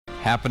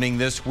Happening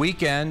this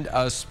weekend,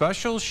 a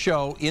special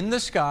show in the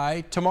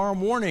sky tomorrow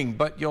morning,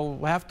 but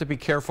you'll have to be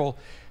careful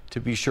to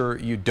be sure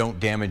you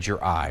don't damage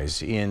your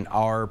eyes. In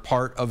our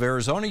part of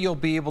Arizona, you'll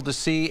be able to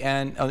see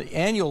an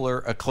annular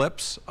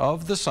eclipse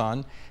of the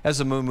sun as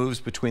the moon moves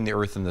between the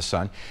earth and the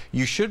sun.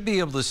 You should be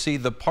able to see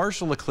the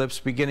partial eclipse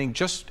beginning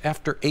just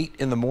after 8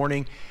 in the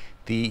morning.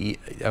 The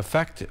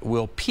effect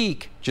will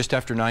peak just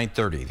after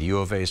 9:30. The U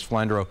of A's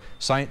Flandreau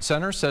Science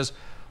Center says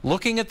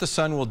looking at the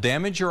sun will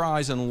damage your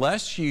eyes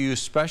unless you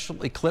use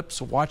special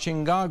eclipse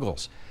watching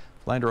goggles.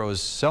 Flandreau is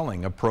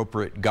selling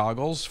appropriate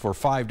goggles for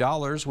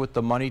 $5 with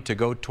the money to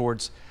go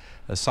towards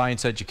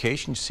science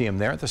education. You see him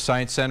there. The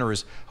Science Center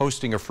is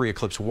hosting a free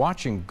eclipse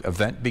watching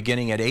event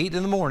beginning at 8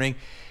 in the morning.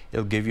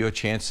 It'll give you a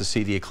chance to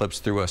see the eclipse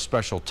through a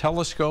special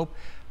telescope.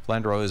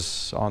 Flandreau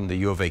is on the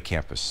U of A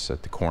campus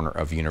at the corner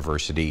of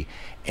University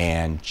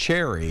and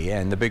Cherry.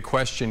 And the big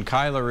question,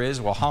 Kyler,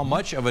 is, well, how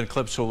much of an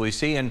eclipse will we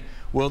see, and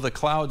will the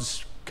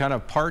clouds kind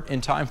of part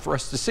in time for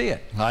us to see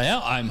it?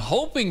 I'm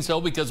hoping so,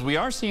 because we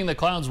are seeing the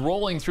clouds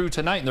rolling through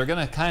tonight, and they're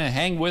going to kind of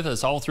hang with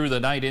us all through the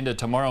night into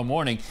tomorrow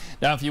morning.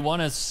 Now, if you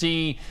want to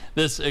see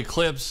this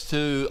eclipse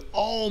to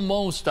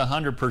almost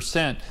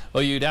 100%,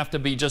 well, you'd have to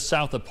be just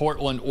south of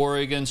Portland,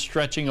 Oregon,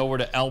 stretching over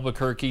to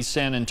Albuquerque,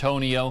 San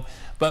Antonio.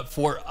 But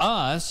for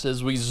us,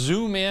 as we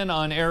zoom in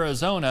on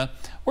Arizona,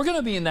 we're going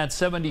to be in that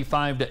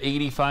 75 to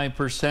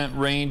 85%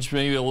 range,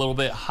 maybe a little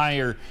bit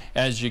higher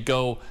as you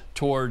go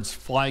towards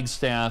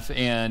Flagstaff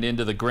and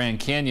into the Grand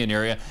Canyon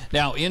area.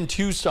 Now in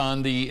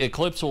Tucson, the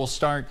eclipse will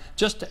start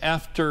just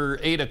after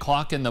 8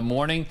 o'clock in the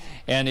morning,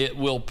 and it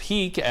will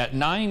peak at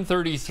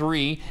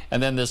 9:33,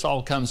 and then this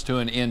all comes to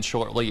an end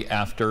shortly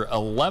after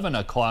 11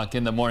 o'clock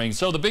in the morning.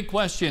 So the big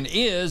question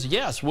is,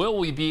 yes, will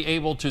we be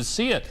able to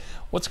see it?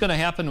 What's going to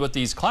happen with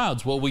these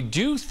clouds? Well, we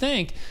do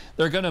think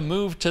they're going to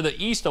move to the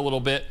east a little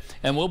bit,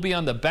 and we'll be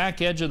on the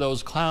back edge of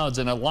those clouds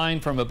in a line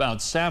from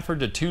about Safford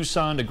to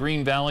Tucson to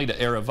Green Valley to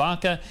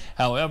Arivaca.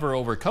 However,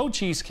 over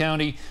Cochise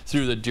County,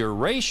 through the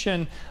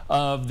duration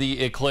of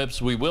the eclipse,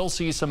 we will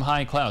see some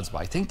high clouds, but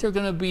I think they're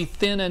going to be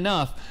thin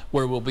enough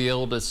where we'll be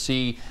able to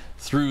see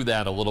through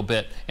that a little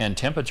bit, and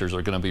temperatures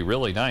are going to be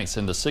really nice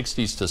in the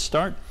 60s to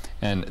start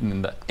and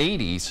in the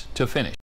 80s to finish.